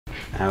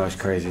That was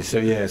crazy. So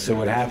yeah, so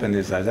what happened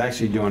is I was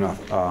actually doing a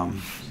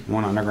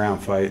one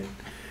underground fight.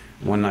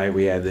 One night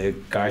we had the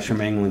guys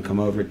from England come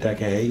over,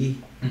 Dekahegi.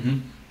 Mm-hmm.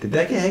 Did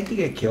Dekahegi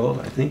get killed?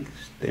 I think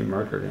they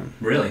murdered him.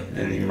 Really?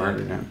 Yeah, they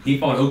murdered him. He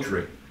fought Oak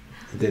Tree.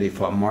 Did he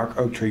fought Mark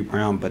Oak Tree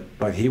Brown?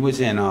 But he was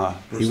in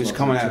he was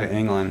coming out of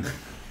England,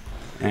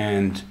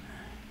 and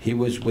he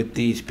was with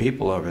these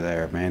people over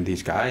there, man.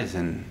 These guys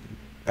and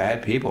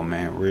bad people,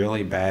 man.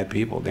 Really bad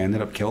people. They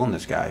ended up killing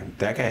this guy,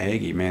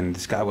 Dekahegi, man.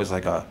 This guy was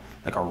like a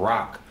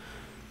rock.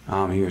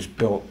 He was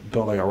built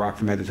like a rock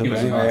from head to toe. But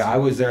anyway, awesome. I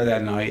was there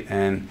that night,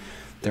 and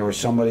there was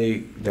somebody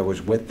that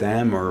was with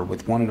them or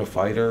with one of the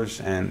fighters,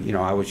 and you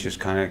know, I was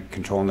just kind of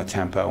controlling the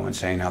tempo and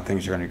saying how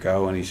things are going to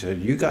go. And he said,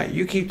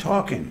 "You keep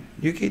talking.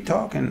 You keep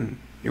talking.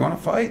 You want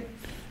to fight?"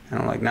 And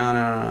I'm like, "No."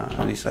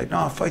 And he's like, "No,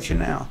 I'll fight you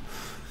now."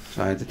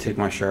 So I had to take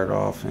my shirt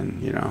off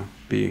and, you know,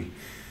 be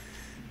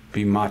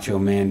Macho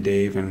Man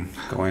Dave and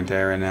go in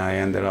there, and I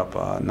ended up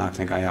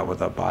knocking the guy out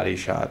with a body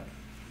shot,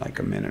 like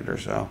a minute or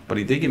so. But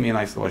he did give me a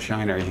nice little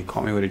shiner. He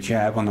caught me with a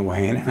jab on the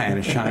way in, and I had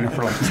a shiner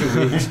for like 2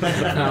 weeks.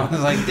 And I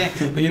was like,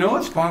 damn. But you know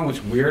what's fun?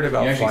 What's weird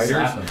about fighters?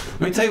 Let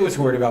me tell you what's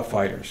weird about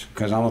fighters,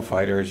 because I'm a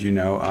fighter, as you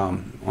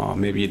know. Well,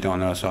 maybe you don't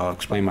know, so I'll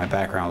explain my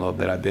background a little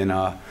bit. I've been,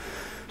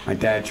 my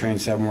dad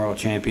trained 7 world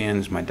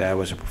champions. My dad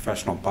was a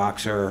professional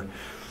boxer.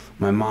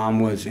 My mom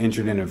was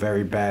injured in a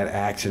very bad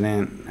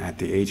accident at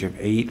the age of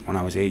 8 when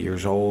I was 8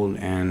 years old,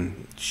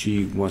 and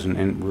she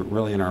wasn't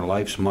really in her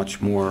life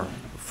much more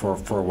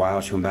for a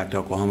while. She went back to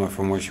Oklahoma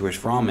from where she was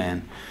from,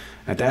 and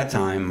at that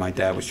time my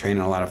dad was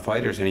training a lot of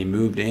fighters, and he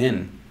moved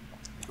in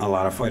a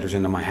lot of fighters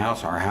into my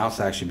house. Our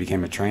house actually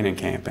became a training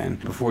camp, and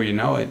before you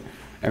know it,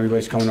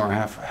 everybody's coming to our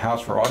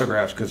house for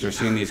autographs because they're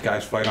seeing these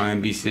guys fight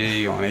on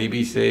NBC, on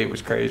ABC. It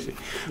was crazy.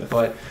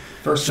 But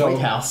First White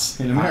House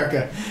in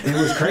America. It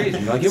was crazy.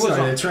 Like it was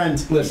a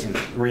trend. Listen,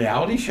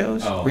 reality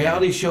shows. Oh,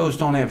 reality shows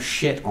don't have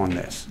shit on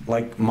this.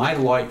 Like my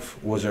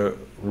life was a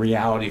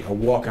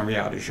walking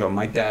reality show.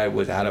 My dad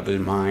was out of his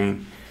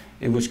mind.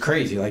 It was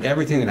crazy. Like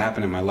everything that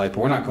happened in my life.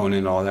 But we're not going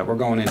into all that. We're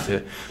going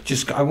into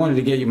just. I wanted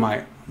to get you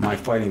my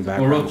fighting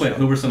background. Well, real quick,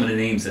 who were some of the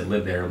names that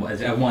lived there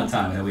at one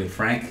time? We had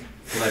Frank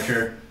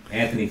Fletcher,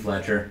 Anthony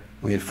Fletcher.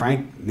 We had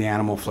Frank the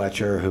Animal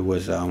Fletcher, who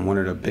was one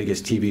of the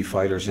biggest TV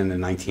fighters in the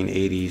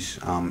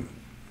 1980s.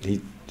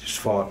 He just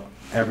fought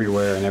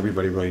everywhere, and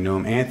everybody really knew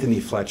him. Anthony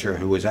Fletcher,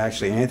 who was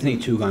actually Anthony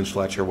Two Guns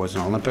Fletcher, was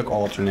an Olympic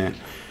alternate.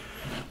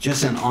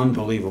 Just an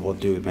unbelievable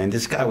dude, man.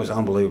 This guy was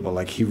unbelievable.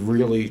 Like he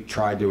really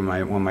tried to,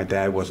 when my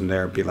dad wasn't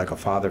there, be like a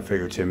father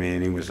figure to me,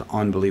 and he was an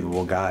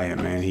unbelievable guy.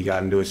 And man, he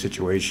got into a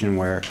situation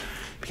where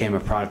became a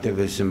product of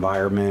his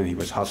environment. He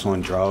was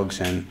hustling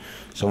drugs, and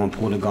someone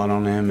pulled a gun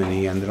on him, and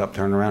he ended up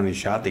turning around and he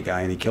shot the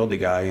guy, and he killed the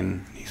guy,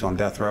 and he's on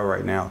death row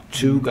right now.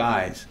 2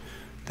 guys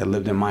that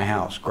lived in my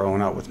house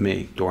growing up with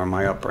me during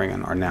my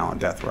upbringing are now on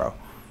death row.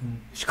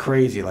 It's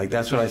crazy. Like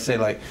that's what I say.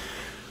 Like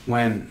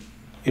when,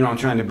 you know, I'm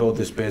trying to build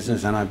this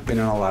business, and I've been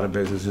in a lot of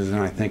businesses,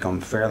 and I think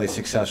I'm fairly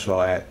successful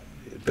at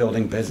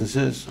building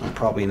businesses. I'm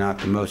probably not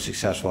the most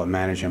successful at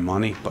managing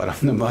money, but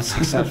I'm the most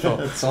successful.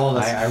 That's all.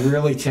 I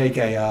really take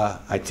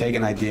I take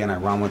an idea and I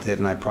run with it,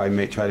 and I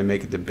probably try to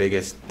make it the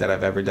biggest that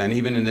I've ever done.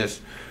 Even in this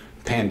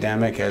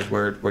pandemic, as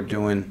we're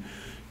doing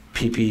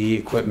PPE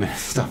equipment and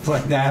stuff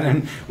like that,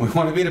 and we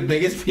want to be the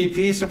biggest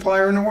PPE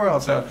supplier in the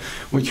world. So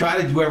we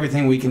try to do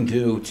everything we can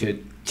do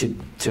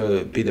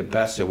to be the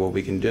best at what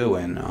we can do.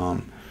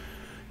 And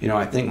you know,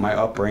 I think my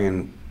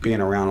upbringing, being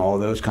around all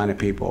those kind of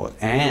people,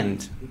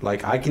 and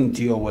like I can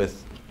deal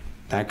with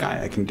that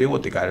guy, I can deal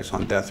with the guy that's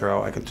on death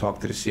row, I can talk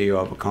to the CEO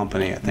of a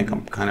company. I think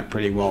I'm kind of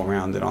pretty well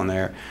rounded on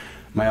there.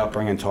 My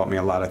upbringing taught me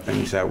a lot of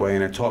things that way,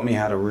 and it taught me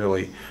how to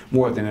really,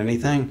 more than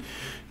anything,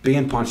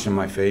 being punched in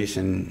my face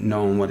and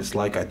knowing what it's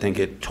like. I think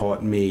it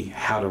taught me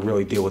how to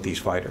really deal with these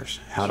fighters,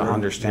 how to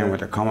understand where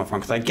they're coming from,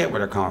 because I get where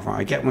they're coming from.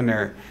 I get when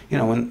they're, you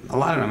know, when a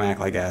lot of them act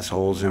like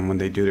assholes and when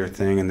they do their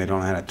thing and they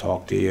don't know how to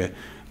talk to you.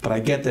 But I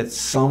get that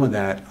some of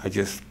that, I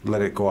just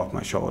let it go off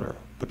my shoulder.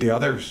 But the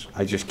others,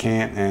 I just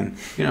can't. And,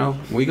 you know,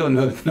 we go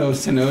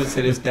nose to nose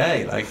to this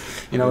day. Like,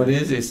 you know,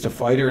 it's the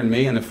fighter in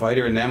me and the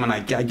fighter in them. And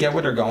I get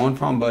where they're going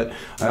from, but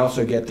I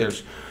also get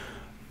there's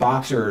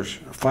boxers,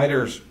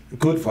 fighters,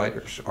 good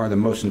fighters are the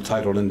most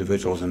entitled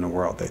individuals in the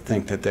world. They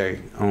think that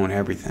they own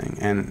everything.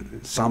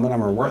 And some of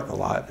them are worth a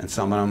lot, and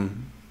some of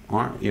them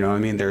aren't. You know what I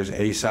mean? There's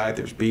A side,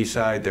 there's B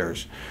side,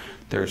 there's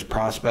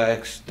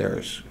prospects,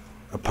 there's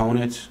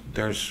opponents.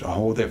 There's a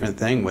whole different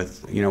thing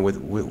with, you know,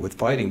 with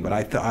fighting. But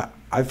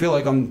I feel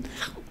like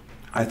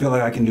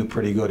I can do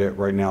pretty good at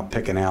right now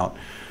picking out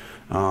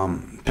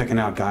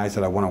guys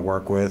that I want to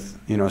work with.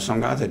 You know,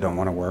 some guys I don't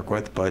want to work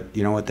with, but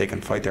you know what, they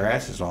can fight their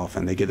asses off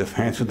and they give the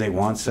fans what they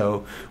want,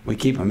 so we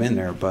keep them in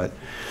there. But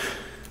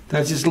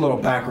that's just a little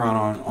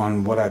background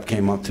on what I've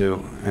came up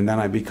to. And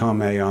then I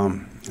became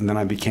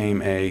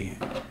a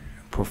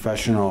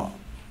professional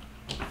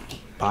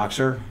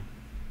boxer.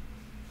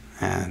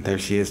 And there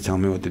she is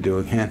telling me what to do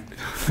again.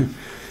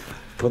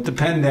 Put the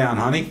pen down,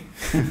 honey.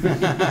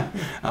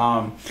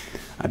 I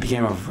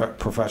became a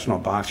professional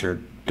boxer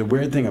the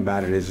weird thing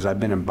about it is I've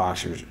been in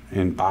boxing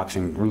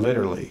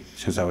literally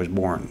since I was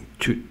born.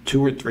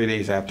 2 or 3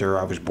 days after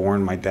I was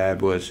born, my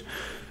dad was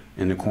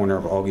in the corner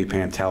of Augie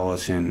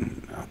Pantelis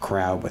in a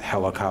crowd with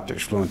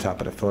helicopters flew on top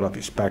of the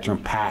Philadelphia Spectrum,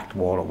 packed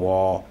wall to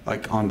wall,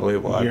 like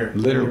unbelievable.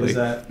 Literally, was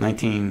that?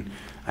 19.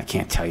 I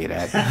can't tell you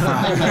that.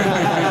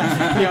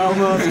 You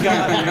almost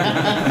got me.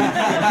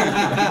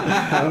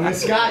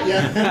 Almost got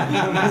you.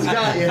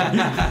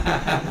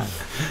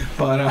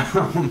 But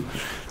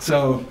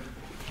so,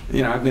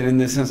 I've been in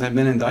this since I've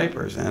been in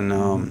diapers, and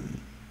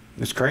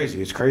it's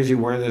crazy. It's crazy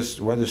where this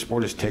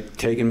sport has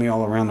taken me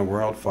all around the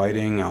world,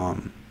 fighting,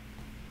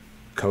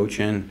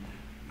 coaching,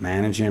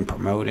 managing,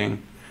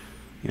 promoting.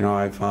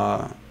 I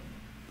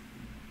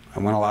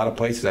went a lot of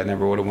places I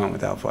never would have went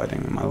without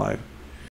fighting in my life.